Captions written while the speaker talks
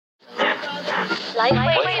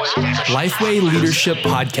Lifeway Leadership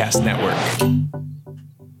Podcast Network.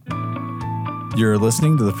 You're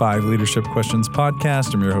listening to the 5 Leadership Questions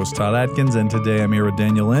podcast. I'm your host, Todd Atkins, and today I'm here with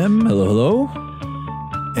Daniel M. Hello.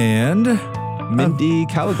 And Mindy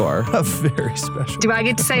Caligar. A very special. Do I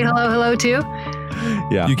get to say hello too?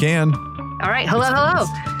 Yeah. You can. All right. Hello.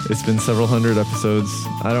 It's been several hundred episodes.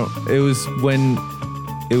 It was when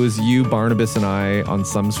it was you, Barnabas, and I on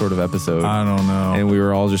some sort of episode. I don't know. And we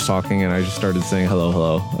were all just talking, and I just started saying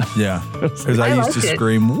hello. Yeah. Because I used to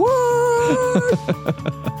scream, what?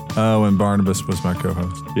 When Barnabas was my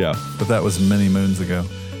co-host. Yeah. But that was many moons ago.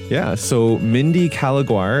 Yeah. So Mindy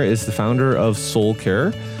Caligar is the founder of Soul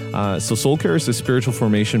Care. So Soul Care is a spiritual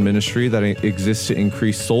formation ministry that exists to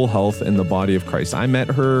increase soul health in the body of Christ. I met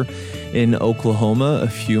her in Oklahoma a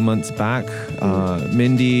few months back.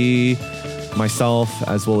 Mindy, myself,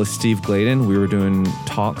 as well as Steve Gladen, we were doing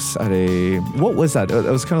talks at what was that? It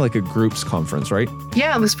was kind of like a groups conference, right?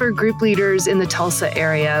 Yeah, it was for group leaders in the Tulsa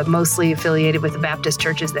area, mostly affiliated with the Baptist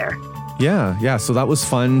churches there. Yeah. So that was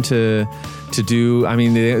fun to do. I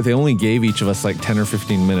mean, they only gave each of us like 10 or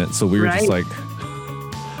 15 minutes. So we were just like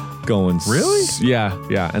going. Really?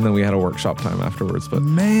 Yeah. And then we had a workshop time afterwards, but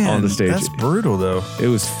man, on the stage. That's brutal though. It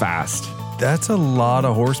was fast. That's a lot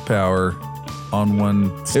of horsepower on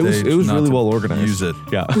one stage. It was really well organized. Use it.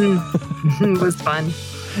 Yeah. It was fun.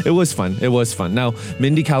 It was fun. Now,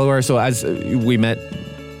 Mindy Caligar, so as we met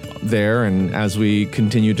there and as we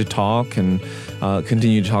continued to talk and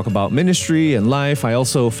continue to talk about ministry and life, I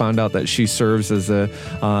also found out that she serves as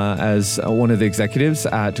one of the executives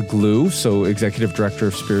at GLUE, so Executive Director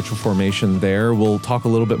of Spiritual Formation there. We'll talk a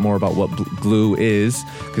little bit more about what GLUE is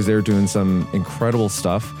because they're doing some incredible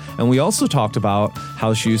stuff. And we also talked about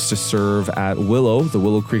how she used to serve at Willow, the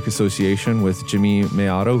Willow Creek Association, with Jimmy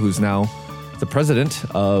Mayato, who's now the president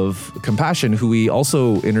of Compassion, who we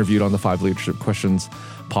also interviewed on the 5 Leadership Questions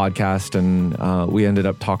podcast. And we ended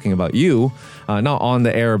up talking about you, not on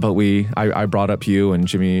the air, but I brought up you, and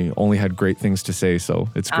Jimmy only had great things to say. So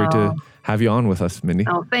it's great to have you on with us, Mindy.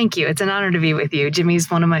 Oh, thank you. It's an honor to be with you.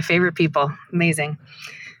 Jimmy's one of my favorite people. Amazing.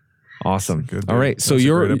 Awesome. All right. So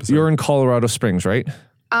you're in Colorado Springs, right?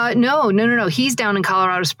 No. He's down in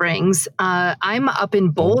Colorado Springs. I'm up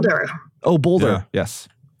in Boulder. Oh, Boulder. Yeah. Yes.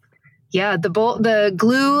 Yeah, the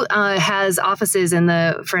GLUE has offices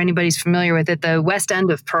for anybody's familiar with it, the west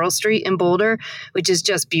end of Pearl Street in Boulder, which is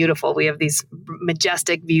just beautiful. We have these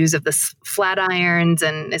majestic views of the Flatirons,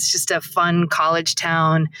 and it's just a fun college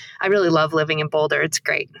town. I really love living in Boulder. It's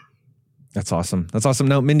great. That's awesome.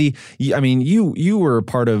 Now, Mindy, you were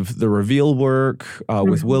part of the Reveal work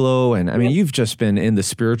with Willow, and I mean, you've just been in the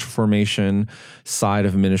spiritual formation side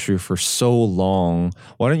of ministry for so long.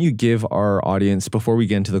 Why don't you give our audience, before we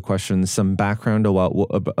get into the questions, some background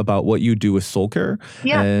about what you do with Soul Care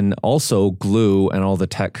and also GLUE and all the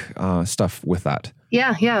tech stuff with that?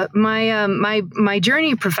 Yeah. My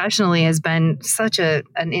journey professionally has been such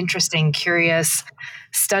an interesting, curious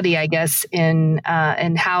study, I guess, in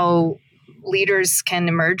how leaders can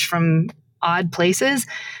emerge from odd places.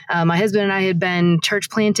 My husband and I had been church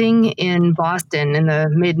planting in Boston in the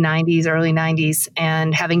mid 90s, early 90s,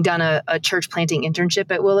 and having done a church planting internship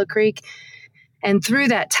at Willow Creek. And through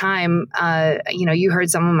that time, you heard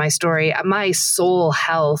some of my story. My soul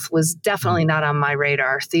health was definitely not on my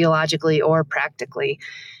radar, theologically or practically.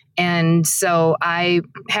 And so I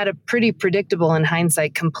had a pretty predictable, in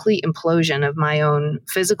hindsight, complete implosion of my own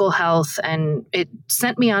physical health. And it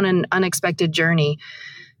sent me on an unexpected journey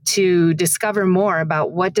to discover more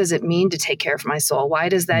about what does it mean to take care of my soul? Why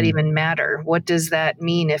does that even matter? What does that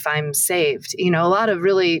mean if I'm saved? A lot of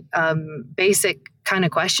really basic kind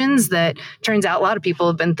of questions that turns out a lot of people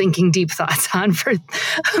have been thinking deep thoughts on for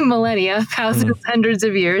millennia, thousands, hundreds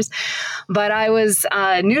of years. But I was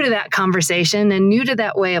new to that conversation and new to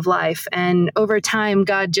that way of life. And over time,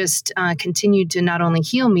 God just continued to not only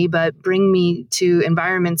heal me, but bring me to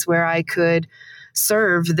environments where I could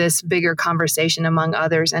serve this bigger conversation among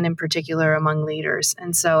others, and in particular among leaders.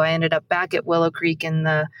 And so I ended up back at Willow Creek in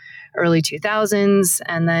the early 2000s,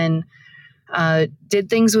 and then did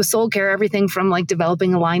things with Soul Care, everything from like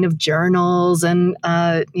developing a line of journals and,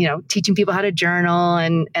 teaching people how to journal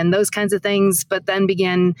and those kinds of things, but then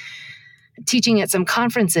began teaching at some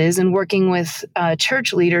conferences and working with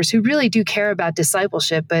church leaders who really do care about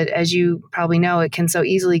discipleship. But as you probably know, it can so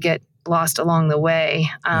easily get lost along the way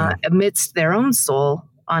amidst their own soul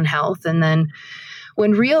on health. And then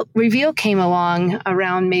when Reveal came along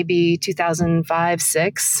around maybe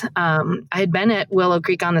 2005-06, I had been at Willow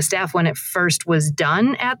Creek on the staff when it first was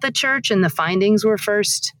done at the church and the findings were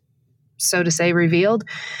first, so to say, revealed.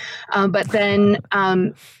 But then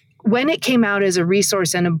when it came out as a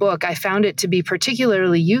resource and a book, I found it to be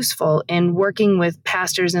particularly useful in working with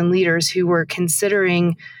pastors and leaders who were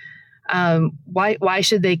considering why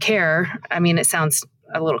should they care? I mean, it sounds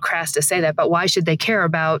a little crass to say that, but why should they care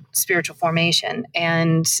about spiritual formation?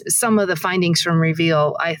 And some of the findings from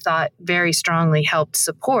Reveal, I thought very strongly helped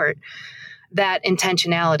support that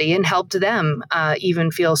intentionality and helped them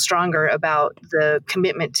even feel stronger about the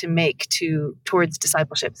commitment to make towards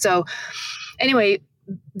discipleship. So anyway,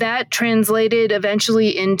 that translated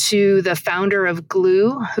eventually into the founder of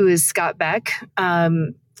Glue, who is Scott Beck,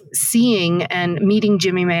 seeing and meeting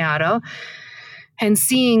Jimmy Mayato and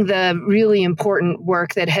seeing the really important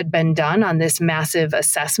work that had been done on this massive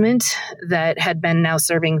assessment that had been now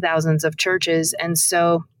serving thousands of churches. And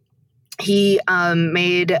so he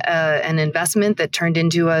made an investment that turned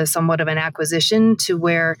into a somewhat of an acquisition, to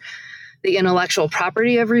where the intellectual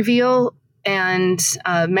property of Reveal and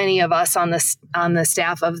many of us on the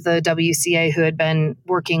staff of the WCA who had been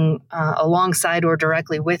working alongside or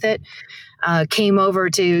directly with it came over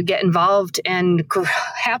to get involved, and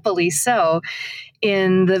happily so,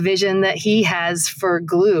 in the vision that he has for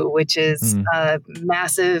Glue, which is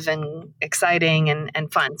massive and exciting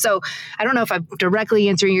and fun. So I don't know if I'm directly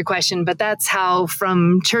answering your question, but that's how,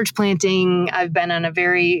 from church planting, I've been on a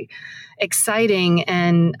very exciting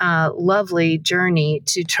and lovely journey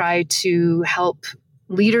to try to help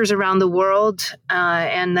leaders around the world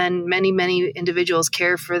and then many, many individuals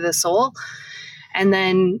care for the soul. And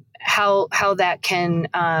then how that can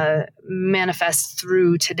manifest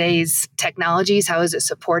through today's technologies. How is it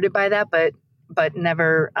supported by that, but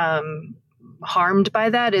never harmed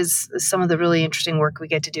by that, is some of the really interesting work we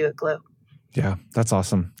get to do at Glue. Yeah, that's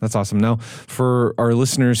awesome. That's awesome. Now, for our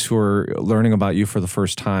listeners who are learning about you for the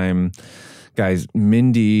first time, guys,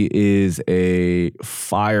 Mindy is a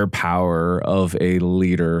firepower of a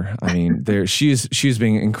leader. I mean, she's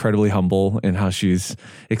being incredibly humble in how she's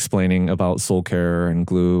explaining about soul care and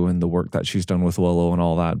Glue and the work that she's done with Willow and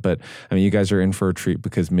all that. But I mean, you guys are in for a treat,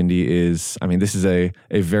 because Mindy is, I mean, this is a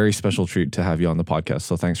very special treat to have you on the podcast.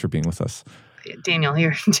 So thanks for being with us. Daniel,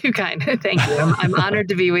 you're too kind. Thank you. I'm honored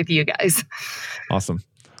to be with you guys. Awesome.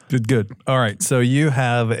 Good. All right. So you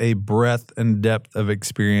have a breadth and depth of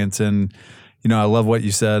experience, and I love what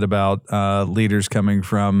you said about leaders coming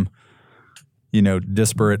from,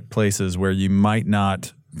 disparate places where you might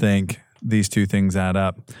not think these two things add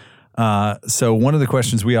up. So one of the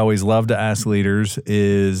questions we always love to ask leaders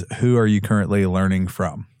is, who are you currently learning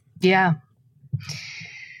from? Yeah.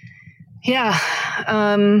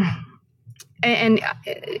 And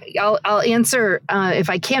I'll answer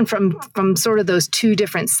if I can from sort of those two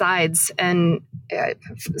different sides. And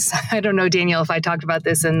I don't know, Daniel, if I talked about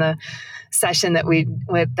this in the session that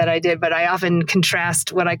I did, but I often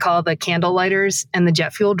contrast what I call the candle lighters and the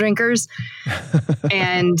jet fuel drinkers.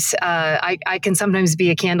 And I can sometimes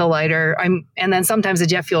be a candle lighter, and then sometimes a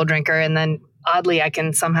jet fuel drinker, and then oddly I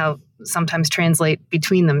can sometimes translate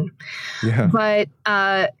between them. Yeah. But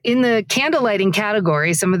in the candle lighting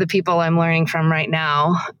category, some of the people I'm learning from right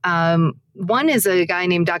now, one is a guy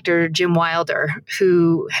named Dr. Jim Wilder,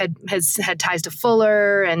 who has had ties to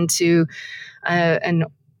Fuller and to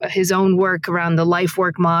his own work around the life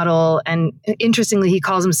work model. And interestingly, he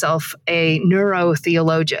calls himself a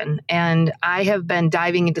neurotheologian. And I have been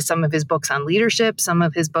diving into some of his books on leadership, some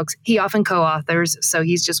of his books. He often co-authors, so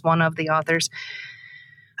he's just one of the authors.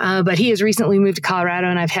 But he has recently moved to Colorado,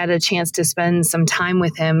 and I've had a chance to spend some time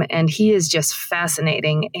with him. And he is just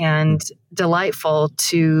fascinating and delightful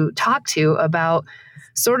to talk to about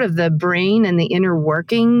sort of the brain and the inner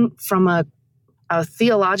working from a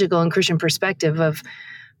theological and Christian perspective of,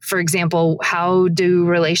 for example, how do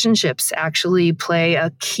relationships actually play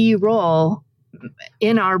a key role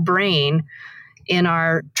in our brain, in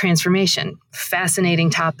our transformation? Fascinating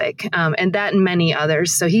topic, and that and many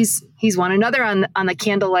others. So he's one. Another on the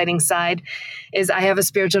candle lighting side is I have a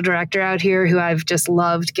spiritual director out here who I've just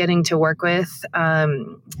loved getting to work with,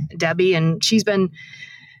 Debbie, and she's been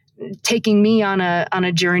taking me on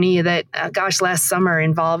a journey that, last summer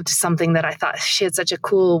involved something that I thought she had such a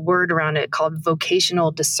cool word around it called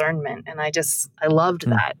vocational discernment. And I loved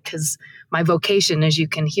that, because my vocation, as you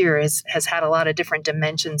can hear, has had a lot of different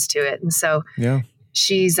dimensions to it. And so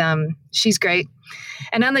she's great.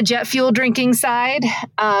 And on the jet fuel drinking side,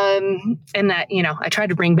 and that, I try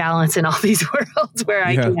to bring balance in all these worlds where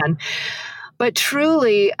I can. But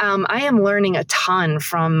truly, I am learning a ton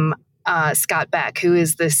from Scott Beck, who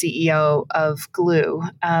is the CEO of Glue.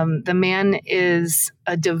 The man is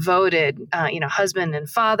a devoted, husband and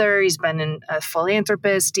father. He's been a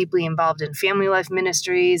philanthropist, deeply involved in family life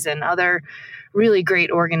ministries and other really great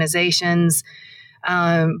organizations.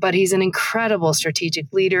 But he's an incredible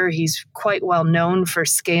strategic leader. He's quite well known for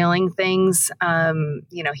scaling things.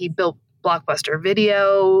 He built Blockbuster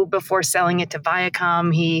Video before selling it to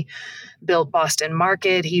Viacom. He built Boston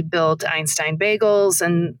Market. He built Einstein Bagels.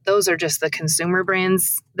 And those are just the consumer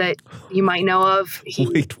brands that you might know of.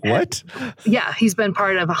 Wait, what? Yeah, he's been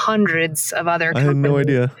part of hundreds of other companies. I had no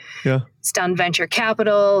idea. Yeah. He's done venture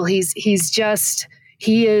capital. He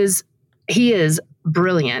is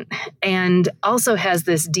brilliant, and also has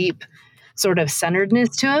this deep sort of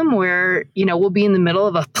centeredness to him where, we'll be in the middle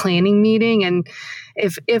of a planning meeting, and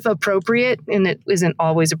if appropriate, and it isn't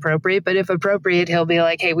always appropriate, but if appropriate, he'll be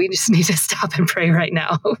like, hey, we just need to stop and pray right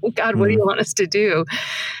now. God, what do you want us to do?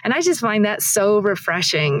 And I just find that so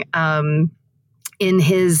refreshing in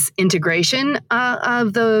his integration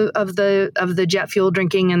of the jet fuel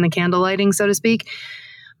drinking and the candle lighting, so to speak.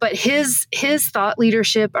 But his thought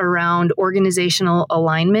leadership around organizational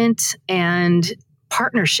alignment and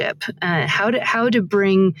partnership, how to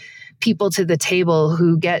bring people to the table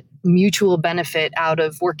who get mutual benefit out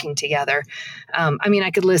of working together.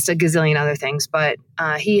 I could list a gazillion other things, but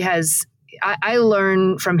I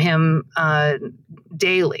learn from him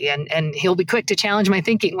daily, and he'll be quick to challenge my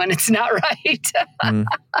thinking when it's not right.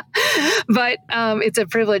 But it's a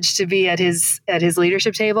privilege to be at his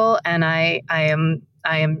leadership table, and I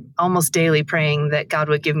am almost daily praying that God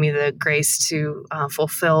would give me the grace to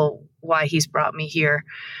fulfill why He's brought me here,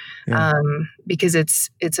 because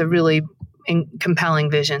it's a really compelling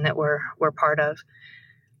vision that we're part of.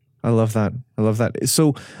 I love that.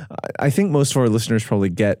 So I think most of our listeners probably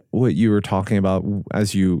get what you were talking about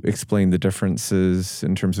as you explained the differences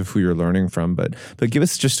in terms of who you're learning from. But give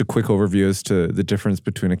us just a quick overview as to the difference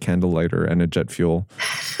between a candle lighter and a jet fuel,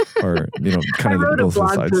 or kind of both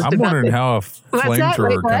sides. I'm wondering how a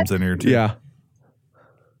flamethrower comes in here too. Yeah,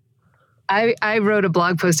 I wrote a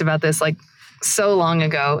blog post about this like so long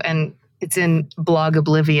ago, and it's in blog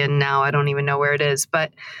oblivion now. I don't even know where it is,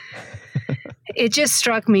 but it just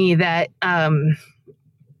struck me that, I'll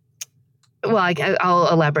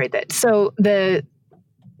elaborate that. So the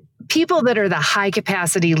people that are the high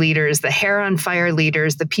capacity leaders, the hair on fire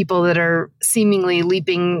leaders, the people that are seemingly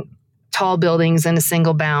leaping tall buildings in a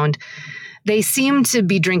single bound, they seem to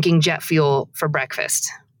be drinking jet fuel for breakfast,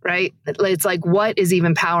 right? It's like, what is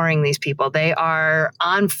even powering these people? They are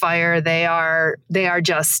on fire. They are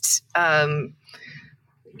just,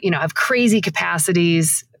 have crazy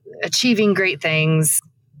capacities, achieving great things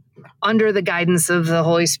under the guidance of the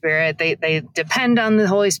Holy Spirit. They depend on the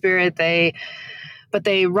Holy Spirit. But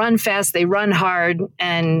they run fast, they run hard,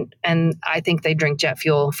 and I think they drink jet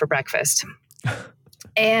fuel for breakfast.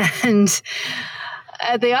 And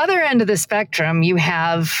at the other end of the spectrum, you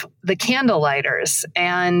have the candle lighters,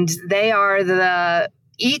 and they are the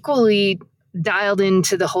equally dialed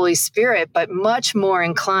into the Holy Spirit, but much more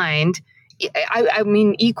inclined.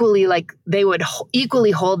 Equally, like they would equally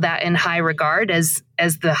hold that in high regard as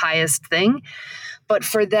the highest thing. But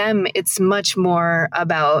for them, it's much more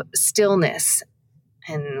about stillness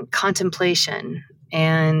and contemplation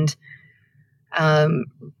and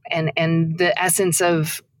the essence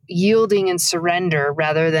of yielding and surrender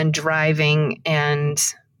rather than driving and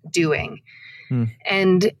doing.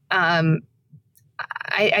 And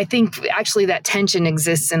I think actually that tension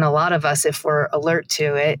exists in a lot of us if we're alert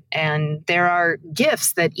to it. And there are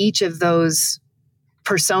gifts that each of those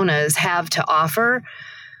personas have to offer,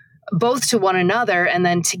 both to one another and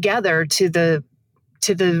then together to the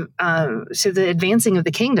advancing of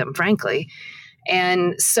the kingdom, frankly.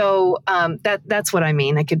 And so that's what I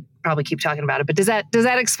mean. I could probably keep talking about it, but does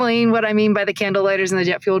that explain what I mean by the candle lighters and the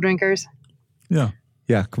jet fuel drinkers? Yeah,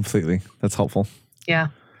 completely. That's helpful. Yeah.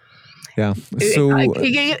 Yeah. So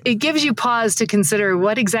it gives you pause to consider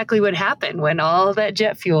what exactly would happen when all that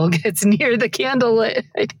jet fuel gets near the candle lit.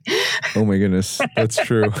 Oh my goodness, that's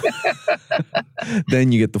true.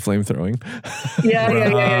 Then you get the flame throwing.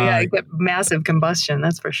 Yeah. You get massive combustion,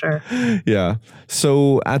 that's for sure. Yeah.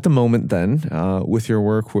 So at the moment then, with your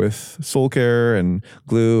work with Soul Care and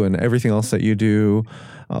Glue and everything else that you do,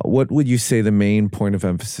 what would you say the main point of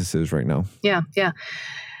emphasis is right now? Yeah.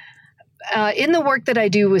 In the work that I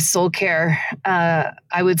do with Soul Care,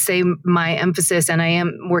 I would say my emphasis, and I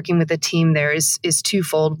am working with a team there, is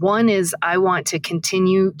twofold. One is I want to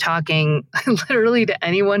continue talking literally to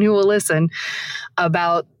anyone who will listen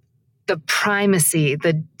about the primacy,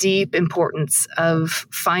 the deep importance of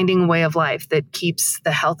finding a way of life that keeps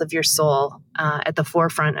the health of your soul at the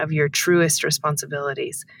forefront of your truest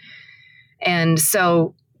responsibilities. And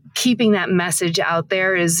so keeping that message out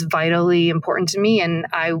there is vitally important to me, and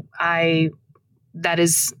I that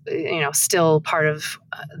is still part of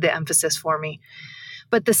the emphasis for me.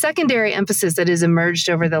 But the secondary emphasis that has emerged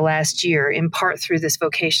over the last year, in part through this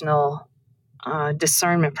vocational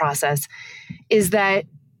discernment process, is that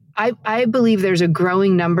I believe there's a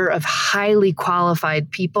growing number of highly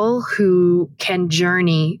qualified people who can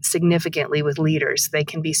journey significantly with leaders. They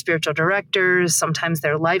can be spiritual directors, sometimes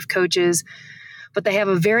they're life coaches, but they have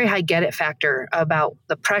a very high get it factor about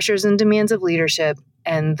the pressures and demands of leadership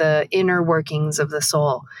and the inner workings of the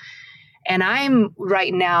soul. And I'm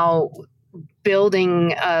right now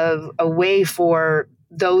building a way for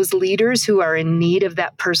those leaders who are in need of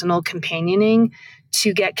that personal companioning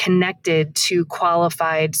to get connected to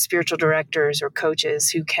qualified spiritual directors or coaches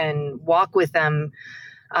who can walk with them,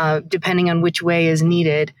 depending on which way is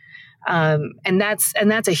needed. And that's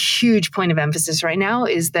a huge point of emphasis right now,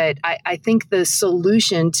 is that I think the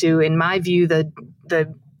solution to, in my view, the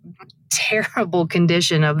terrible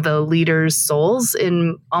condition of the leaders' souls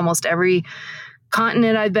in almost every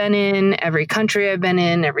continent I've been in, every country I've been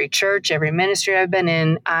in, every church, every ministry I've been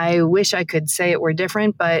in. I wish I could say it were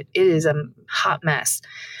different, but it is a hot mess.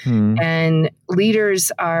 And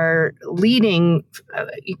leaders are leading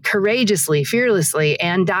courageously, fearlessly,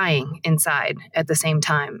 and dying inside at the same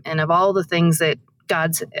time. And of all the things that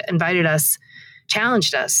God's invited us,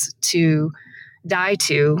 challenged us to die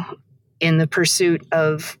to in the pursuit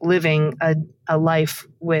of living a life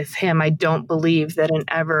with Him, I don't believe that an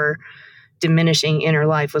ever diminishing inner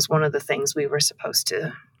life was one of the things we were supposed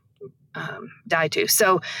to die to.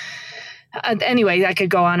 So anyway, I could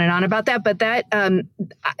go on and on about that, but that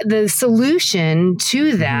the solution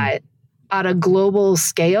to that at a global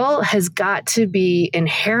scale has got to be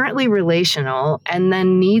inherently relational, and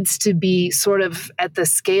then needs to be sort of at the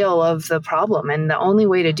scale of the problem. And the only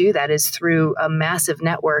way to do that is through a massive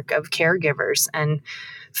network of caregivers and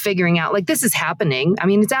figuring out, like, this is happening. I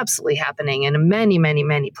mean, it's absolutely happening in many, many,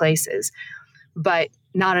 many places, but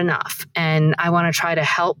not enough. And I want to try to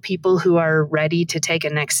help people who are ready to take a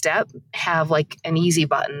next step have like an easy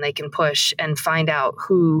button they can push and find out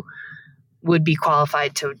who would be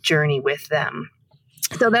qualified to journey with them.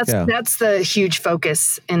 So that's the huge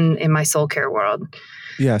focus in my soul care world.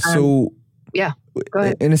 Yeah. So go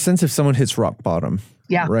ahead. In a sense, if someone hits rock bottom,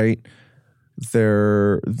 right,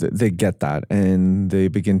 they get that, and they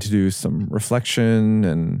begin to do some reflection,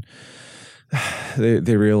 and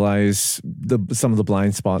they realize some of the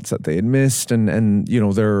blind spots that they had missed, and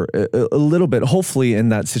they're a little bit, hopefully, in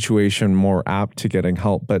that situation more apt to getting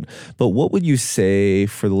help. But what would you say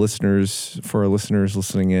for our listeners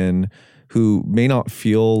listening in, who may not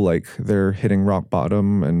feel like they're hitting rock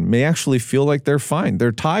bottom and may actually feel like they're fine?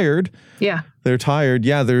 They're tired. Yeah. They're tired.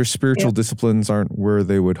 Yeah, their spiritual disciplines aren't where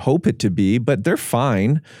they would hope it to be, but they're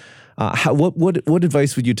fine. What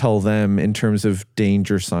advice would you tell them in terms of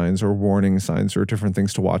danger signs or warning signs or different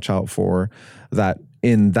things to watch out for, that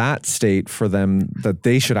in that state for them, that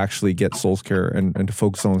they should actually get soul care and to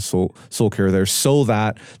focus on soul care there, so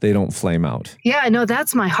that they don't flame out? Yeah, no,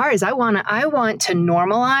 that's my heart. Is I want to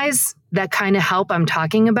normalize that kind of help I'm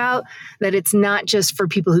talking about, that it's not just for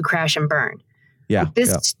people who crash and burn. Yeah.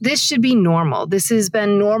 This should be normal. This has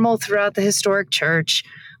been normal throughout the historic church.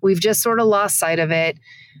 We've just sort of lost sight of it.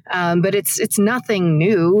 But it's nothing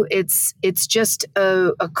new. It's just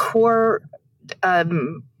a core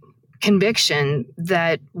conviction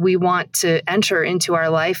that we want to enter into our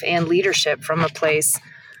life and leadership from a place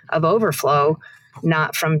of overflow,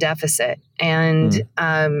 not from deficit. And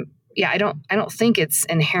I don't think it's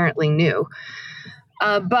inherently new.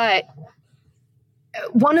 But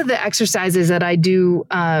one of the exercises that I do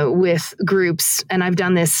with groups, and I've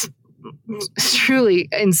done this truly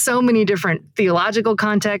in so many different theological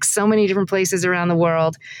contexts, so many different places around the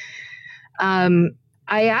world,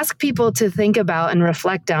 I ask people to think about and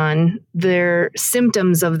reflect on their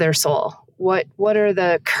symptoms of their soul. What are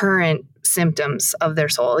the current symptoms of their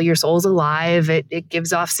soul? Your soul's alive. It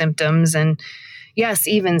gives off symptoms. And yes,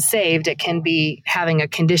 even saved, it can be having a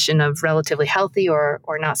condition of relatively healthy or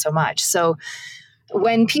not so much. So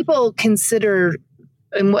when people consider,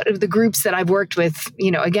 and what the groups that I've worked with,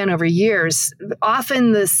 again, over years,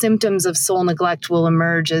 often the symptoms of soul neglect will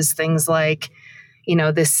emerge as things like,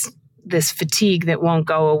 this fatigue that won't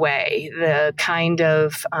go away, the kind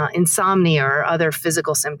of insomnia or other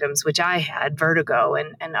physical symptoms, which I had, vertigo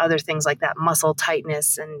and other things like that, muscle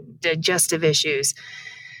tightness and digestive issues.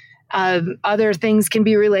 Other things can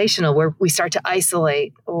be relational, where we start to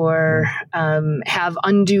isolate or have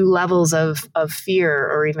undue levels of fear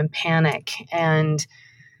or even panic, and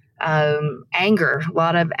anger. A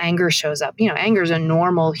lot of anger shows up. Anger is a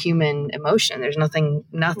normal human emotion. There's nothing,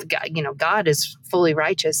 God is fully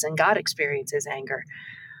righteous and God experiences anger.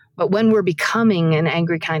 But when we're becoming an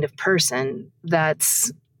angry kind of person,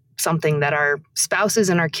 that's something that our spouses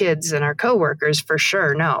and our kids and our coworkers for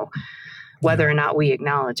sure know, whether or not we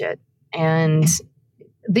acknowledge it. And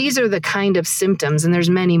these are the kind of symptoms, and there's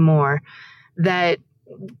many more, that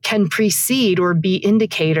can precede or be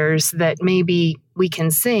indicators that maybe we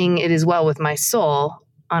can sing "It Is Well With My Soul"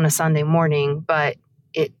 on a Sunday morning, but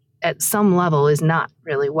it at some level is not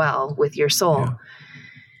really well with your soul. Yeah.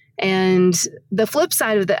 And the flip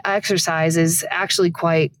side of the exercise is actually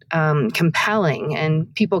quite compelling,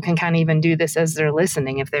 and people can kind of even do this as they're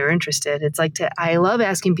listening if they're interested. It's like I love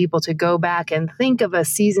asking people to go back and think of a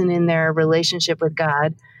season in their relationship with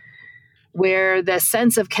God where the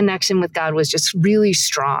sense of connection with God was just really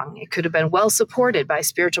strong. It could have been well supported by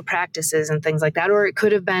spiritual practices and things like that, or it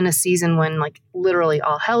could have been a season when like literally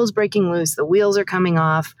all hell is breaking loose, the wheels are coming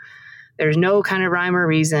off, there's no kind of rhyme or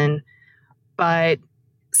reason, but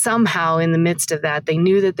somehow in the midst of that, they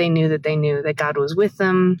knew that God was with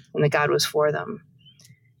them and that God was for them.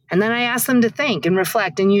 And then I asked them to think and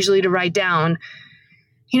reflect, and usually to write down,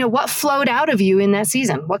 what flowed out of you in that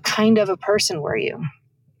season? What kind of a person were you?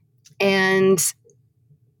 And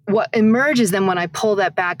what emerges then when I pull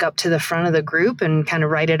that back up to the front of the group and kind of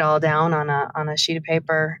write it all down on a sheet of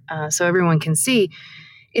paper so everyone can see,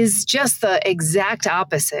 is just the exact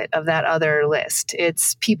opposite of that other list.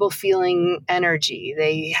 It's people feeling energy.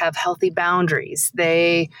 They have healthy boundaries.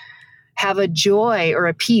 They have a joy or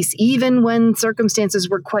a peace, even when circumstances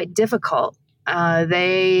were quite difficult.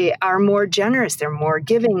 They are more generous. They're more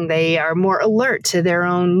giving. They are more alert to their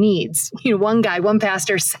own needs. One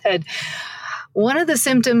pastor said, one of the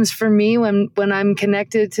symptoms for me when I'm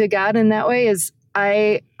connected to God in that way is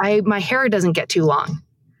my hair doesn't get too long.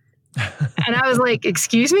 And I was like,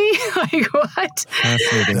 excuse me? Like, what?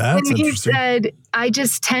 Fascinating. That's and he interesting. said, I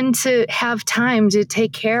just tend to have time to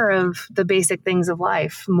take care of the basic things of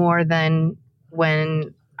life more than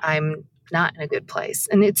when I'm not in a good place.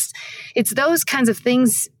 And it's those kinds of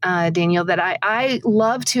things, Daniel, that I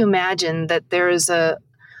love to imagine that there is a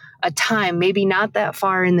time, maybe not that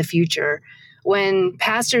far in the future, when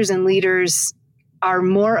pastors and leaders are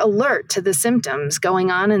more alert to the symptoms going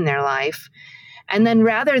on in their life. And then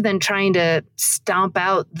rather than trying to stomp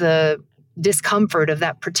out the discomfort of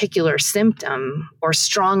that particular symptom or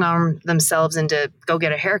strong arm themselves into go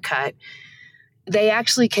get a haircut, they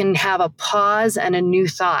actually can have a pause and a new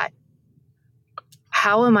thought.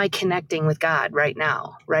 How am I connecting with God right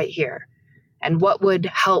now, right here? And what would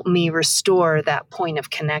help me restore that point of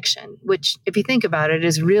connection? Which, if you think about it,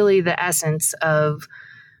 is really the essence of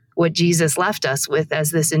what Jesus left us with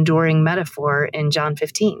as this enduring metaphor in John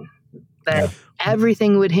 15. That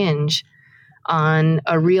everything would hinge on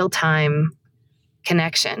a real-time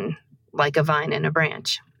connection, like a vine and a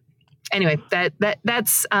branch. Anyway,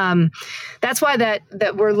 that's why that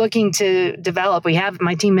we're looking to develop.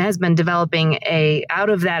 My team has been developing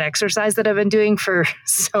out of that exercise that I've been doing for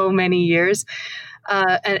so many years,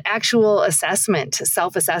 an actual assessment,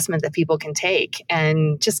 self-assessment that people can take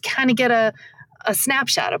and just kind of get a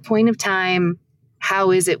snapshot, a point of time.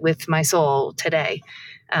 How is it with my soul today?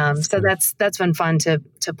 So that's been fun to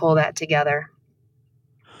pull that together.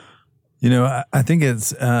 I think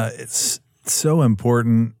it's so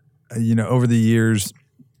important. Over the years,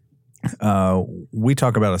 we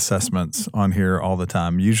talk about assessments on here all the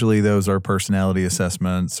time. Usually those are personality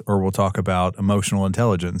assessments, or we'll talk about emotional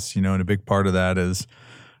intelligence, and a big part of that is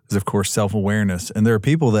of course self-awareness. And there are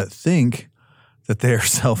people that think that they're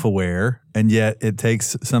self-aware, and yet it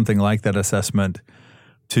takes something like that assessment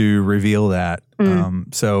to reveal that.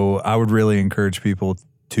 So I would really encourage people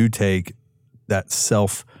to take that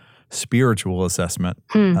self-spiritual assessment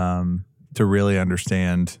to really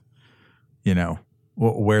understand,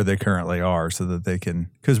 where they currently are, so that they can,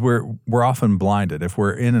 because we're often blinded if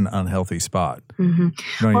we're in an unhealthy spot. Mm-hmm.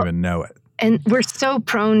 We don't even know it. And we're so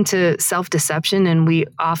prone to self-deception, and we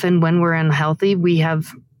often, when we're unhealthy, we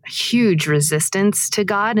have huge resistance to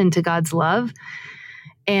God and to God's love.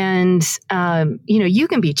 And, you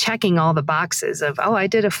can be checking all the boxes of, I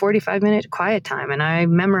did a 45-minute quiet time and I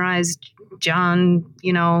memorized John,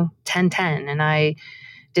 10:10, and I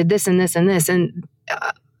did this and this and this. And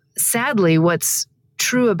sadly, what's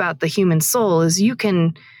true about the human soul is you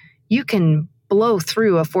can blow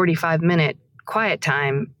through a 45-minute quiet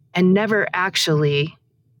time and never actually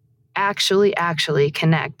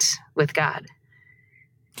connect with God.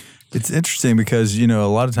 It's interesting because, a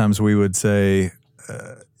lot of times we would say,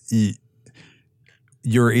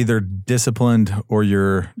 you're either disciplined or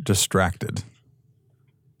you're distracted.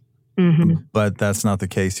 Mm-hmm. But that's not the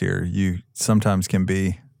case here. You sometimes can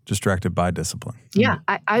be distracted by discipline. Yeah,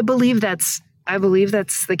 I believe that's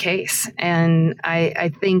the case. And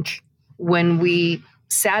I think when we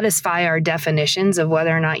satisfy our definitions of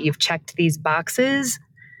whether or not you've checked these boxes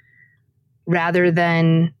rather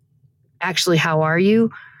than actually, how are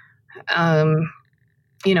you?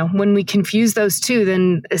 When we confuse those two,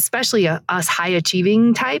 then especially us high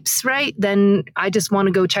achieving types, right? Then I just want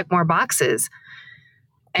to go check more boxes.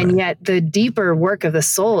 And yet the deeper work of the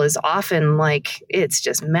soul is often like, it's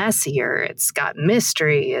just messier. It's got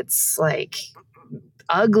mystery. It's like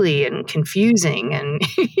ugly and confusing. And,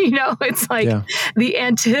 it's like the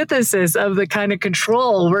antithesis of the kind of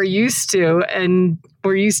control we're used to and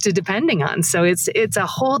we're used to depending on. So it's a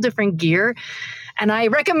whole different gear. And I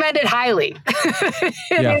recommend it highly.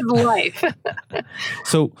 It is life.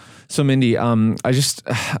 So Mindy, I just,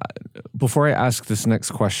 before I ask this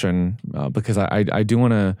next question, because I do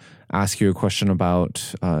want to ask you a question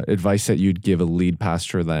about advice that you'd give a lead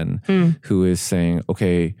pastor then who is saying,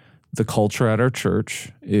 okay, the culture at our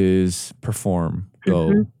church is perform,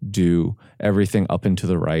 go, do everything up and to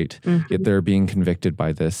the right. Yet they're being convicted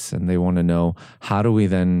by this, and they want to know, how do we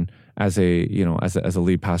then, as a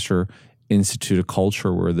lead pastor, institute a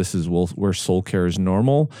culture where where soul care is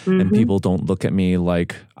normal and people don't look at me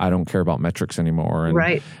like I don't care about metrics anymore,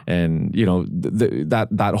 and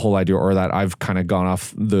that whole idea, or that I've kind of gone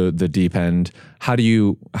off the deep end.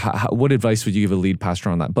 What advice would you give a lead pastor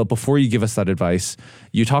on that? But before you give us that advice,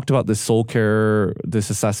 you talked about this soul care, this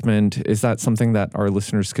assessment. Is that something that our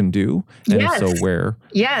listeners can do? And if so, where?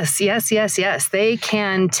 Yes. They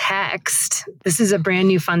can text. This is a brand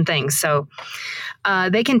new fun thing. So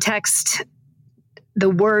they can text the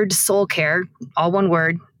word soul care, all one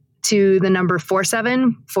word, to the number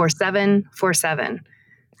 474747.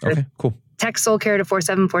 Okay, cool. Text soul care to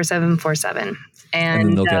 474747.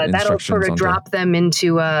 And that'll sort of drop them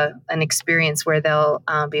into an experience where they'll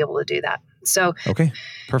be able to do that. So, okay,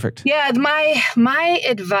 perfect. Yeah, my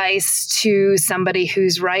advice to somebody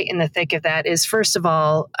who's right in the thick of that is, first of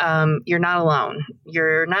all, you're not alone.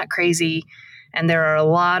 You're not crazy. And there are a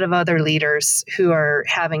lot of other leaders who are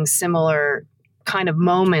having similar kind of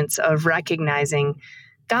moments of recognizing,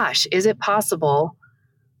 gosh, is it possible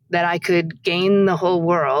that I could gain the whole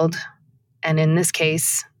world, and in this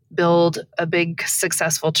case, build a big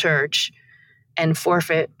successful church and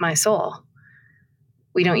forfeit my soul?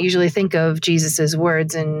 We don't usually think of Jesus's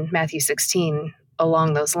words in Matthew 16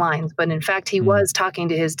 along those lines, but in fact, he was talking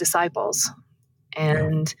to his disciples,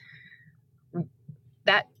 and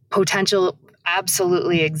that potential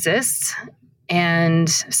absolutely exists. And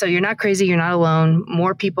so you're not crazy, you're not alone.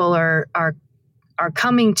 More people are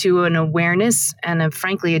coming to an awareness and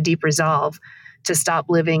frankly a deep resolve to stop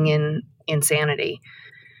living in insanity.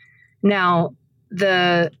 Now,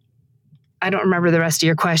 I don't remember the rest of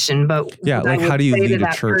your question, but how do you lead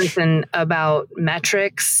a church? Person about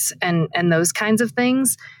metrics and those kinds of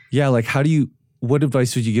things? Yeah, what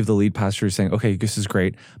advice would you give the lead pastor who's saying, okay, this is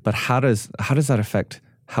great, but how does that affect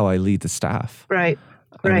how I lead the staff? Right.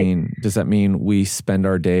 I mean, does that mean we spend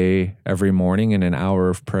our day every morning in an hour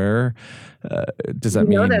of prayer? Does that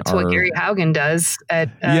mean that's what Gary Haugen does at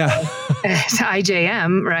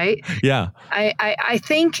IJM, right? Yeah. I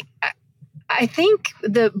think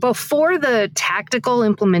before the tactical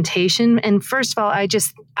implementation, and first of all,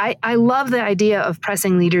 I love the idea of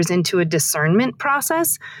pressing leaders into a discernment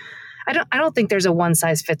process. I don't think there's a one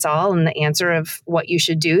size fits all in the answer of what you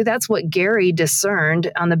should do. That's what Gary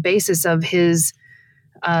discerned on the basis of his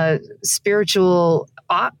spiritual,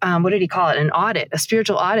 what did he call it? A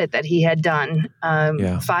spiritual audit that he had done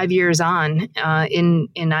 5 years on in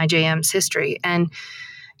IJM's history. And,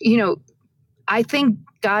 I think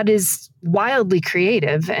God is wildly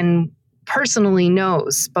creative and personally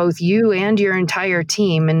knows both you and your entire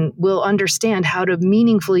team and will understand how to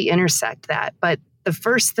meaningfully intersect that. But the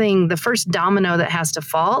first domino that has to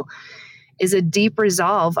fall is a deep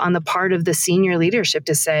resolve on the part of the senior leadership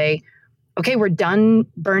to say, okay, we're done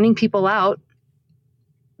burning people out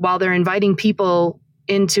while they're inviting people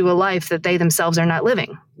into a life that they themselves are not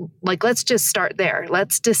living. Let's just start there.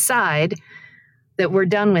 Let's decide that we're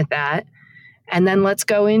done with that. And then let's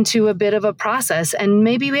go into a bit of a process. And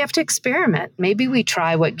maybe we have to experiment. Maybe we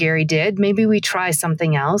try what Gary did. Maybe we try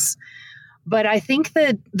something else. But I think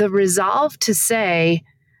that the resolve to say,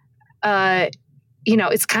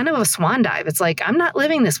 it's kind of a swan dive. It's like, I'm not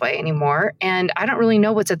living this way anymore. And I don't really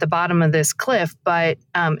know what's at the bottom of this cliff, but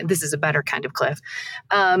this is a better kind of cliff.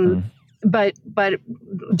 But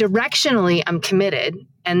directionally, I'm committed.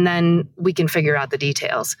 And then we can figure out the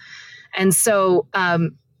details. And so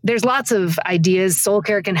there's lots of ideas. Soul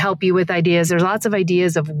Care can help you with ideas. There's lots of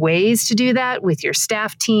ideas of ways to do that with your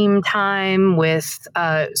staff team time, with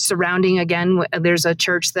surrounding, again, there's a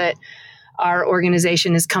church that our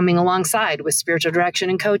organization is coming alongside with spiritual direction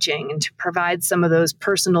and coaching, and to provide some of those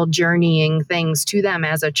personal journeying things to them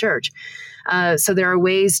as a church. So there are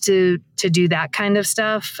ways to do that kind of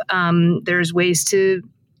stuff. There's ways to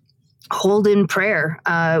hold in prayer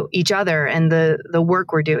each other and the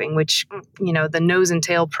work we're doing, which, the nose and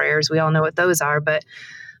tail prayers, we all know what those are. But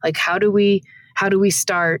like, how do we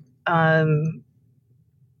start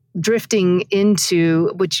drifting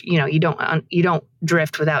into, which, you don't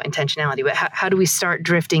drift without intentionality, but how do we start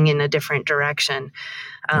drifting in a different direction?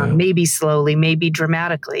 Maybe slowly, maybe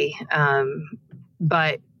dramatically.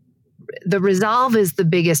 But the resolve is the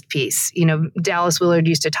biggest piece. Dallas Willard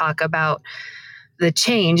used to talk about the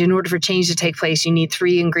change. In order for change to take place, you need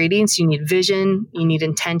 3 ingredients. You need vision, you need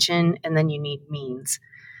intention, and then you need means.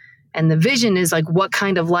 And the vision is like, what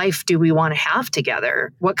kind of life do we want to have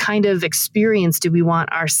together? What kind of experience do we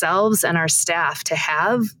want ourselves and our staff to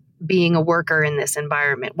have being a worker in this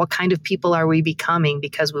environment? What kind of people are we becoming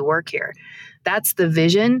because we work here? That's the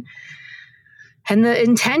vision. And the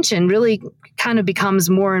intention really kind of becomes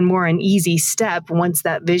more and more an easy step once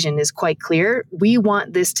that vision is quite clear. We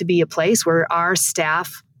want this to be a place where our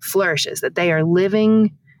staff flourishes, that they are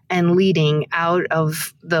living and leading out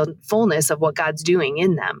of the fullness of what God's doing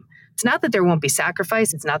in them. It's not that there won't be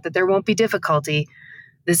sacrifice. It's not that there won't be difficulty.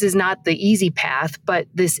 This is not the easy path, but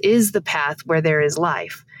this is the path where there is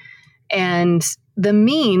life. And the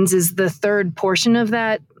means is the third portion of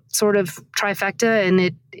that sort of trifecta,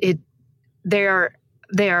 and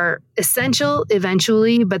they are essential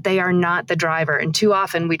eventually, but they are not the driver. And too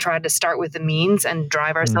often we try to start with the means and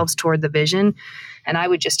drive ourselves toward the vision. And I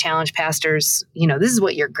would just challenge pastors, this is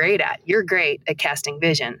what you're great at. You're great at casting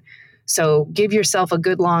vision. So give yourself a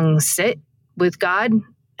good long sit with God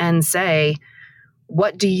and say,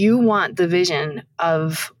 what do you want the vision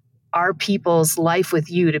of our people's life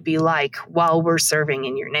with you to be like while we're serving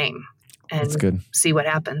in your name? And that's good. See what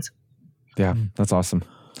happens. Yeah, that's awesome.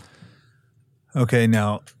 Okay,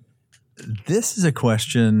 now, this is a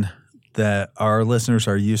question that our listeners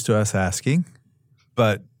are used to us asking,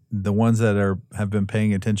 but the ones that have been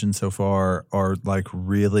paying attention so far are like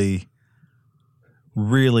really,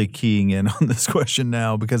 really keying in on this question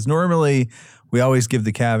now, because normally we always give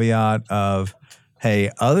the caveat of, hey,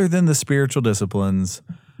 other than the spiritual disciplines,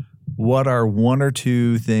 what are 1 or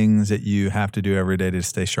 2 things that you have to do every day to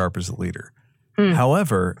stay sharp as a leader?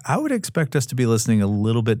 However, I would expect us to be listening a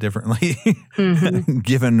little bit differently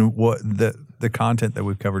given what the content that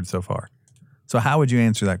we've covered so far. So how would you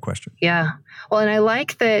answer that question? Yeah. Well, and I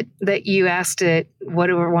like that you asked it, what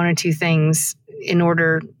are 1 or 2 things in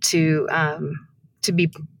order to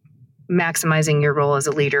be maximizing your role as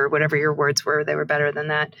a leader, whatever your words were, they were better than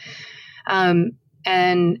that.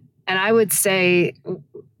 And I would say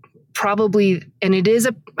probably, and it is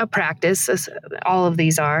a practice, as all of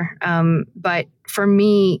these are, but for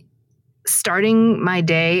me, starting my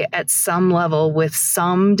day at some level with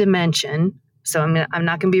some dimension, so I'm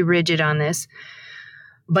not going to be rigid on this,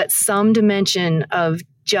 but some dimension of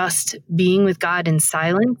just being with God in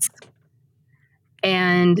silence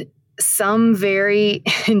and some very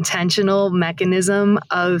intentional mechanism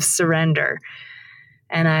of surrender.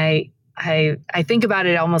 And I think about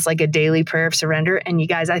it almost like a daily prayer of surrender. And you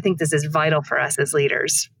guys, I think this is vital for us as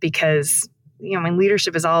leaders because,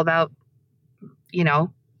 leadership is all about,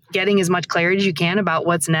 getting as much clarity as you can about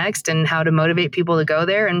what's next and how to motivate people to go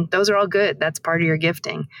there. And those are all good. That's part of your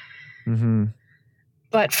gifting. Mm-hmm.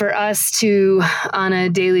 But for us to, on a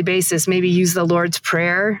daily basis, maybe use the Lord's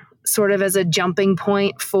Prayer sort of as a jumping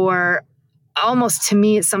point for almost, to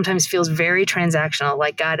me, it sometimes feels very transactional.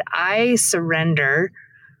 Like, God, I surrender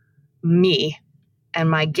me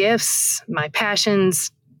and my gifts, my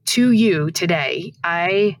passions to you today.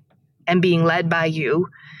 I am being led by you.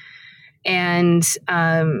 And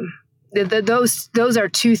those are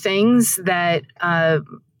 2 things that,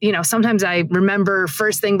 sometimes I remember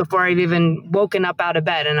first thing before I've even woken up out of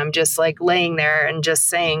bed, and I'm just like laying there and just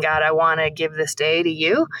saying, God, I want to give this day to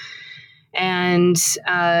you. And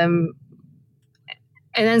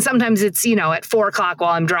then sometimes it's, at 4:00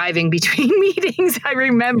 while I'm driving between meetings, I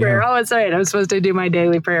remember, oh, it's right, I'm supposed to do my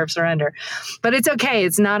daily prayer of surrender. But it's okay.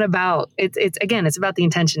 It's not about, it's about the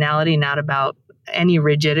intentionality, not about any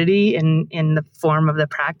rigidity in the form of the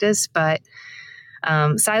practice. But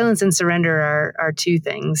silence and surrender are 2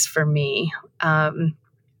 things for me. And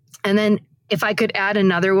then if I could add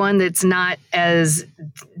another one that's not as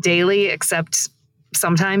daily, except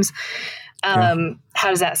sometimes, how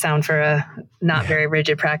does that sound for a not very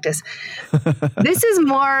rigid practice? This is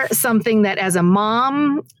more something that as a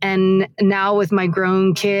mom and now with my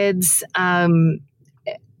grown kids,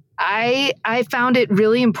 I found it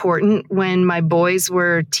really important when my boys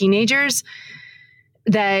were teenagers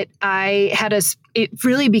that it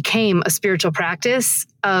really became a spiritual practice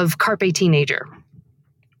of carpe teenager.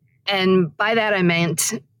 And by that I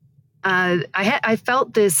meant, I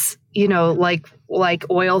felt this, like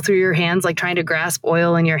oil through your hands, like trying to grasp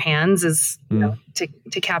oil in your hands is,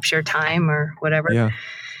 to capture time or whatever. Yeah.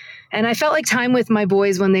 And I felt like time with my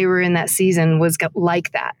boys when they were in that season was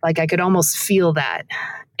like that. Like I could almost feel that.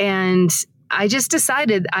 And I just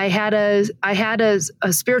decided I had a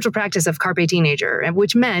spiritual practice of carpe teenager,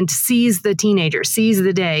 which meant seize the teenager, seize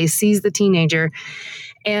the day, seize the teenager.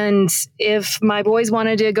 And if my boys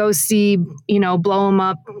wanted to go see, blow them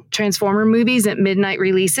up Transformer movies at midnight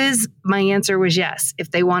releases, my answer was yes.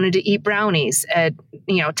 If they wanted to eat brownies at,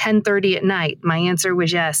 10:30 at night, my answer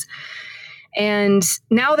was yes. And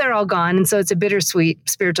now they're all gone. And so it's a bittersweet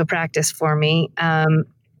spiritual practice for me.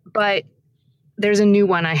 But there's a new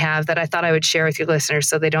one I have that I thought I would share with your listeners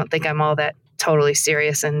so they don't think I'm all that totally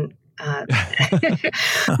serious. And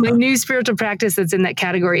my new spiritual practice that's in that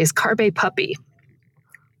category is carpe puppy.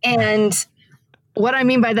 And what I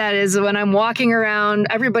mean by that is when I'm walking around,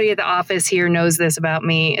 everybody at the office here knows this about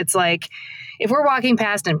me. It's like, if we're walking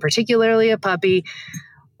past, and particularly a puppy,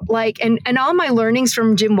 and all my learnings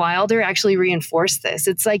from Jim Wilder actually reinforce this.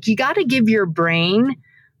 It's like, you got to give your brain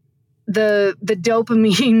the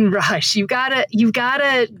dopamine rush. You've got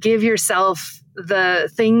to give yourself the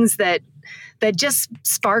things that just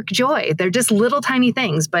spark joy. They're just little tiny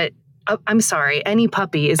things, but I'm sorry, any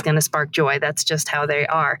puppy is going to spark joy. That's just how they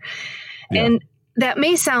are. Yeah. And that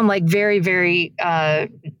may sound like very, very, the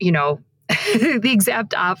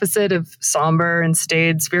exact opposite of somber and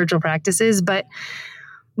staid spiritual practices, but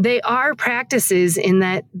they are practices in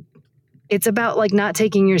that it's about like not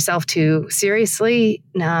taking yourself too seriously.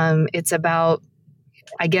 It's about,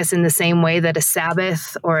 I guess, in the same way that a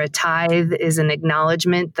Sabbath or a tithe is an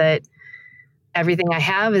acknowledgement that everything I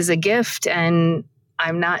have is a gift, and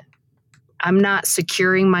I'm not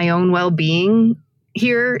securing my own well-being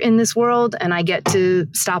here in this world, and I get to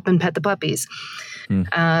stop and pet the puppies.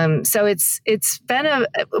 So it's been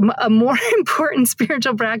a more important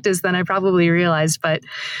spiritual practice than I probably realized, but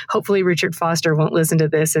hopefully Richard Foster won't listen to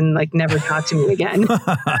this and never talk to me again.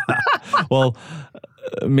 Well,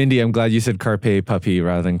 Mindy, I'm glad you said carpe puppy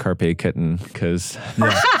rather than carpe kitten, because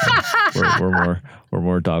we're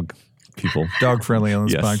more dog people. Dog friendly on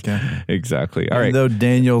this Yes, podcast. Exactly. All right. Though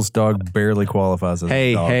Daniel's dog barely qualifies as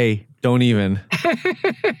a dog. Hey, don't even.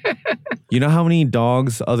 You know how many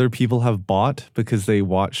dogs other people have bought because they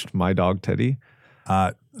watched My Dog Teddy?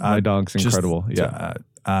 My dog's incredible.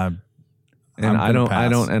 And I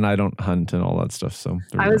don't hunt and all that stuff. So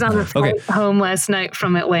I was on the flight home last night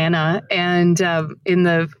from Atlanta, and I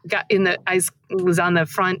was on the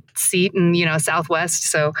front seat in Southwest,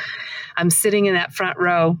 so I'm sitting in that front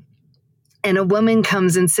row. And a woman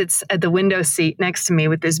comes and sits at the window seat next to me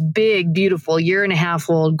with this big, beautiful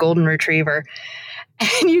 1.5-year-old golden retriever.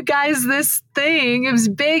 And you guys, this thing, it was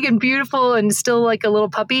big and beautiful and still like a little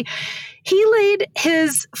puppy. He laid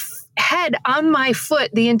his head on my foot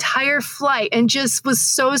the entire flight and just was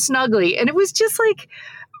so snuggly. And it was just like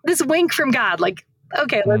this wink from God, like,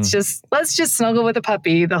 okay, let's just snuggle with a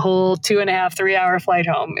puppy the whole 2.5-3 hour flight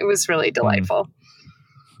home. It was really delightful.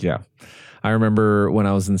 Yeah. I remember when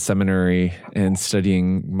I was in seminary and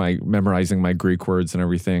memorizing my Greek words and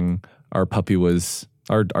everything, our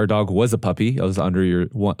dog was a puppy. I was under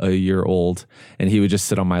a year old, and he would just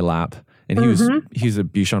sit on my lap. And he's a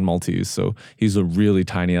Bichon Maltese, so he's really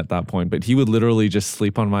tiny at that point. But he would literally just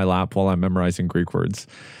sleep on my lap while I'm memorizing Greek words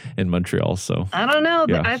in Montreal. So I don't know.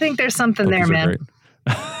 Yeah. I think there's something Puppies there, man.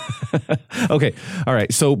 Okay. All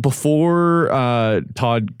right. So before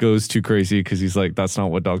Todd goes too crazy because he's like, that's not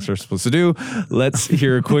what dogs are supposed to do, let's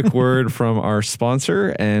hear a quick word from our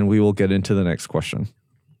sponsor and we will get into the next question.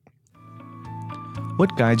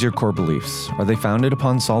 What guides your core beliefs? Are they founded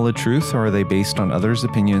upon solid truth, or are they based on others'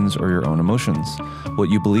 opinions or your own emotions? What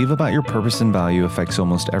you believe about your purpose and value affects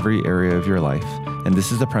almost every area of your life, and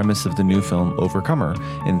this is the premise of the new film Overcomer,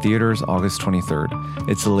 in theaters August 23rd.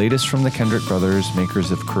 It's the latest from the Kendrick brothers, makers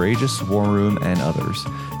of Courageous, War Room, and others.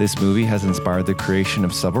 This movie has inspired the creation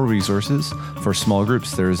of several resources. For small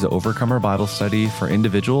groups, there is the Overcomer Bible Study. For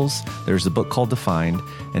individuals, there's a book called Defined,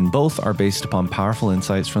 and both are based upon powerful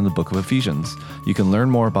insights from the book of Ephesians. You can learn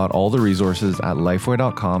more about all the resources at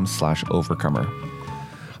lifeway.com/overcomer.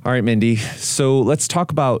 All right, Mindy. So let's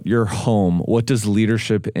talk about your home. What does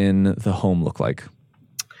leadership in the home look like?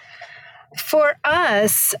 For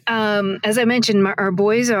us, as I mentioned, our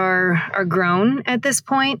boys are grown at this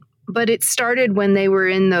point, but it started when they were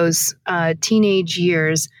in those teenage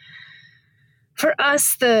years. For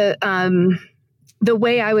us, the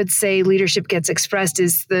way I would say leadership gets expressed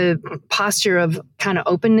is the posture of kind of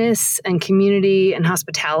openness and community and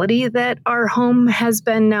hospitality that our home has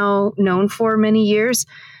been now known for many years.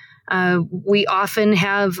 We often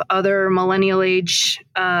have other millennial age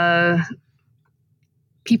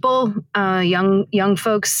people, young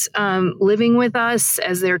folks living with us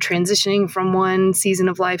as they're transitioning from one season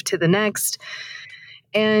of life to the next.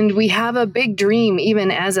 And we have a big dream,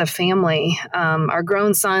 even as a family. Our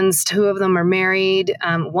grown sons, 2 of them are married.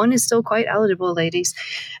 One is still quite eligible, ladies.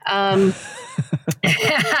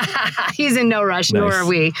 He's in no rush, nor are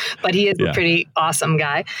we, but he is a pretty awesome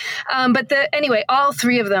guy. Anyway, all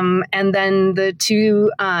 3 of them, and then the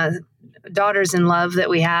 2 daughters in love that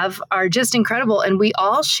we have are just incredible. And we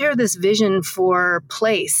all share this vision for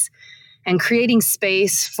place and creating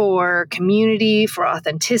space for community, for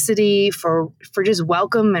authenticity, for just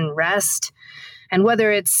welcome and rest. And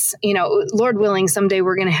whether it's, Lord willing, someday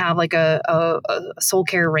we're going to have like a soul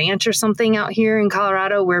care ranch or something out here in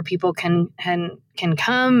Colorado where people can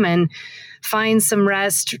come and find some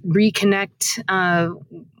rest, reconnect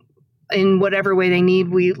in whatever way they need.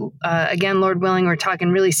 We, again, Lord willing, we're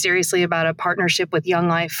talking really seriously about a partnership with Young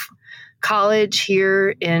Life College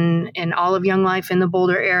here in all of Young Life in the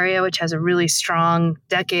Boulder area, which has a really strong,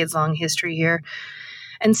 decades-long history here.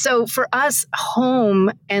 And so for us,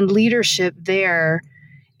 home and leadership there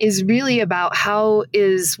is really about how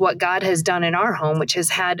is what God has done in our home, which has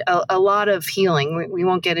had a lot of healing. We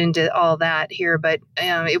won't get into all that here, but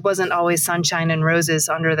it wasn't always sunshine and roses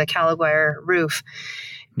under the Calaguer roof.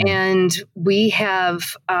 And we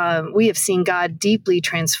have seen God deeply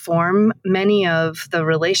transform many of the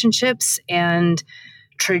relationships and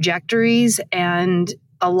trajectories, and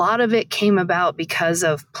a lot of it came about because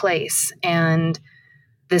of place and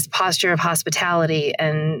this posture of hospitality.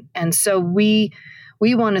 And so we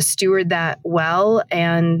want to steward that well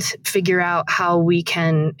and figure out how we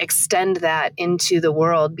can extend that into the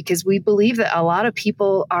world, because we believe that a lot of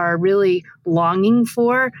people are really longing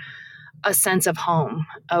for a sense of home,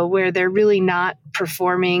 where they're really not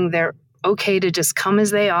performing. They're okay to just come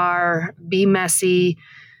as they are, be messy,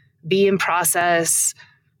 be in process,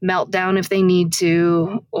 melt down if they need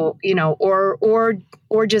to, or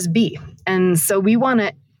just be. And so we want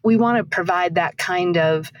to provide that kind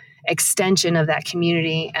of extension of that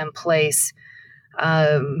community and place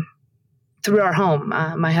through our home.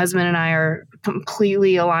 My husband and I are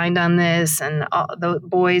completely aligned on this, and the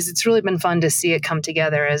boys, it's really been fun to see it come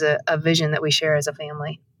together as a vision that we share as a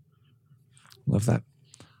family. Love that.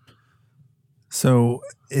 So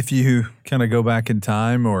if you kind of go back in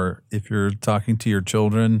time, or if you're talking to your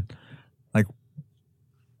children, like,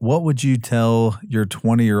 what would you tell your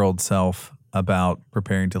 20-year-old self about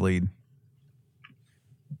preparing to lead?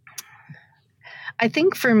 I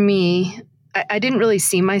think for me, I didn't really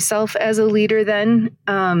see myself as a leader then.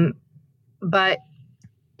 But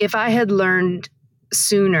if I had learned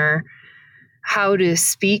sooner how to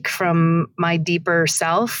speak from my deeper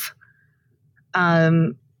self,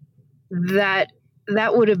 that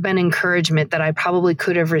would have been encouragement that I probably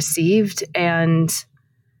could have received and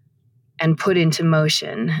put into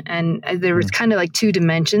motion. And there was kind of like 2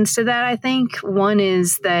 dimensions to that, I think. One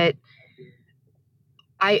is that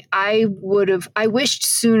I wished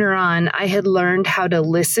sooner on I had learned how to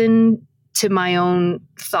listen to my own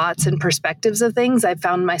thoughts and perspectives of things. I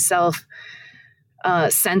found myself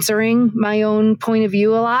censoring my own point of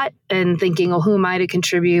view a lot and thinking, who am I to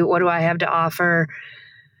contribute? What do I have to offer?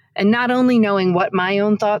 And not only knowing what my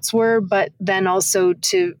own thoughts were, but then also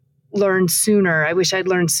to learn sooner. I wish I'd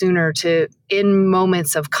learned sooner to, in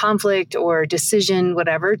moments of conflict or decision,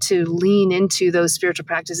 whatever, to lean into those spiritual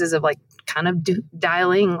practices of like kind of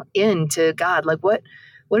dialing into God. Like, what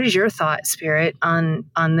is your thought, Spirit, on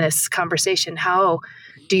this conversation? How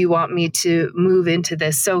do you want me to move into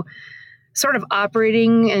this? So sort of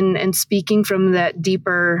operating and speaking from that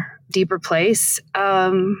deeper place,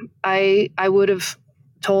 I would have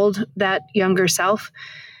told that younger self.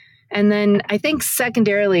 And then I think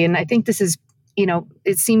secondarily, and I think this is,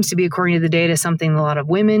 it seems to be, according to the data, something a lot of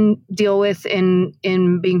women deal with in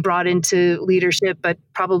being brought into leadership, but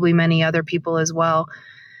probably many other people as well.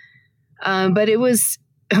 But it was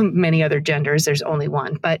many other genders. There's only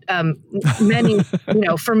one, but many,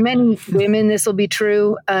 for many women, this will be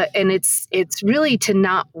true. And it's really to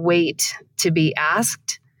not wait to be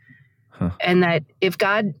asked. And that if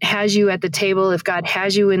God has you at the table, if God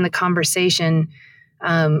has you in the conversation,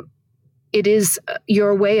 it is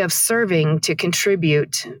your way of serving to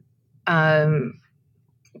contribute to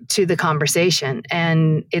the conversation.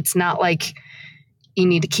 And it's not like you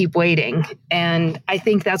need to keep waiting. And I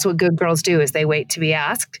think that's what good girls do, is they wait to be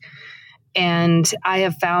asked. And I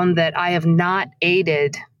have found that I have not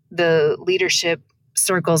aided the leadership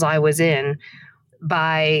circles I was in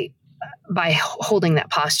by holding that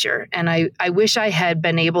posture. And I wish I had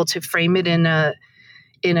been able to frame it in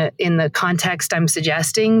the context I'm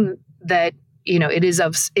suggesting, that, you know,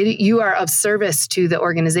 you are of service to the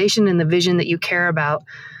organization and the vision that you care about,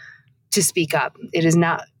 to speak up. You're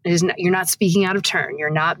not speaking out of turn. You're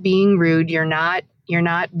not being rude. You're not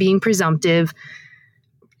being presumptive.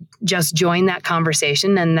 Just join that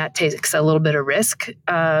conversation, and that takes a little bit of risk.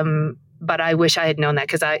 But I wish I had known that,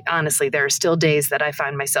 because honestly, there are still days that I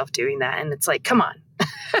find myself doing that, and it's like, come on,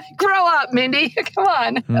 grow up, Mindy, come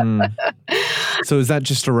on. So is that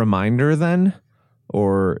just a reminder then,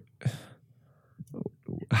 or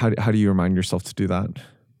how do you remind yourself to do that?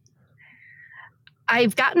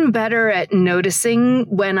 I've gotten better at noticing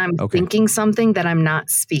when I'm thinking something that I'm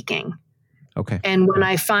not speaking. Okay. And when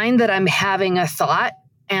I find that I'm having a thought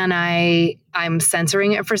and I'm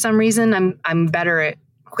censoring it for some reason, I'm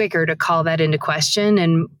quicker to call that into question.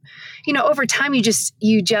 And, you know, over time, you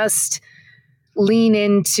just lean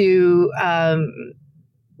into,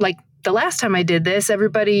 like the last time I did this,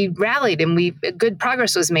 everybody rallied and good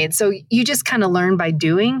progress was made. So you just kind of learn by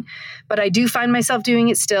doing, but I do find myself doing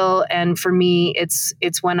it still. And for me, it's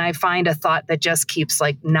when I find a thought that just keeps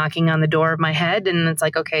like knocking on the door of my head, and it's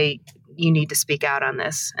like, okay, you need to speak out on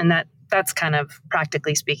this. And that's kind of,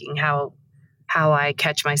 practically speaking, how I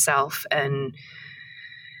catch myself and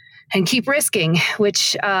keep risking,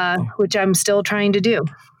 which I'm still trying to do.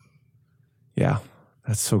 Yeah,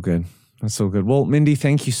 that's so good. That's so good. Well, Mindy,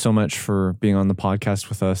 thank you so much for being on the podcast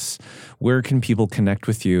with us. Where can people connect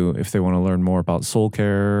with you if they want to learn more about soul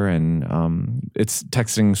care? And it's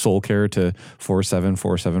texting soul care to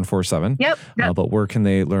 474747. Yep. But where can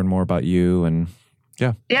they learn more about you? And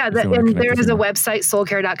and there is a website,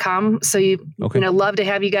 soulcare.com. So love to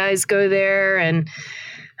have you guys go there and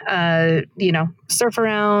surf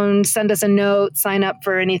around, send us a note, sign up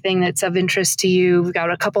for anything that's of interest to you. We've got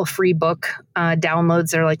a couple free book downloads.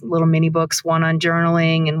 They're like little mini books, one on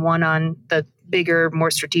journaling and one on the bigger, more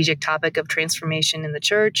strategic topic of transformation in the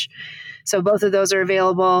church. So both of those are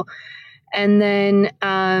available. And then,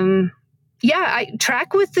 I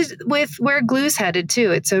track with where Glue's headed too.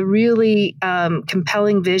 It's a really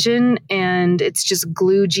compelling vision, and it's just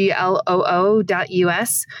gloo.us.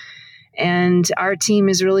 And our team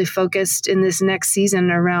is really focused in this next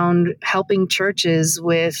season around helping churches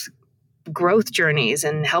with growth journeys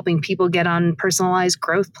and helping people get on personalized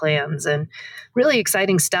growth plans, and really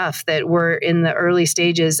exciting stuff that we're in the early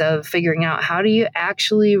stages of figuring out. How do you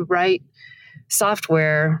actually write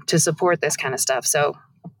software to support this kind of stuff? So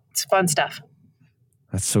it's fun stuff.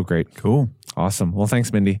 That's so great. Cool. Awesome. Well,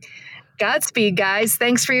 thanks, Mindy. Godspeed, guys.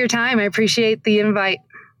 Thanks for your time. I appreciate the invite.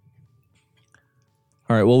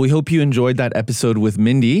 All right. Well, we hope you enjoyed that episode with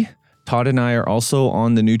Mindy. Todd and I are also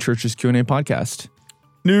on the New Churches Q&A podcast.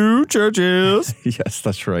 New Churches. Yes,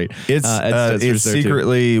 that's right. It's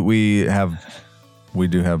secretly we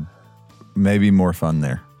do have maybe more fun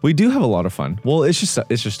there. We do have a lot of fun. Well, it's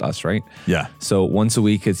just us, right? Yeah. So once a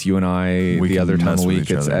week it's you and I. The other time a week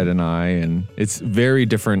it's Ed and I, and it's very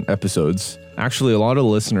different episodes. Actually, a lot of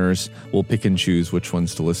listeners will pick and choose which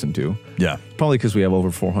ones to listen to. Yeah. Probably because we have over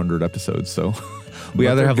 400 episodes, so we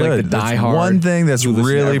either have like the diehard. One thing that's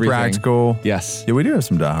really practical. Yes. Yeah, we do have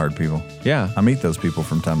some diehard people. Yeah. I meet those people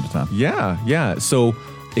from time to time. Yeah. So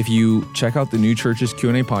if you check out the New Churches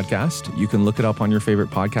Q&A podcast, you can look it up on your favorite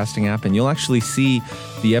podcasting app, and you'll actually see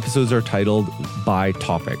the episodes are titled by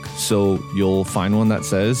topic. So you'll find one that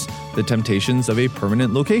says The Temptations of a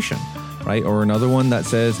Permanent Location, right? Or another one that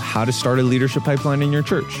says How to Start a Leadership Pipeline in Your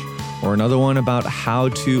Church. Or another one about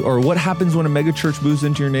what happens when a mega church moves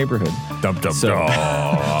into your neighborhood. So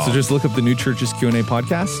just look up the New Churches Q&A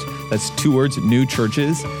podcast. That's 2 words, New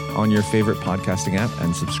Churches, on your favorite podcasting app,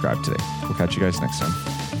 and subscribe today. We'll catch you guys next time.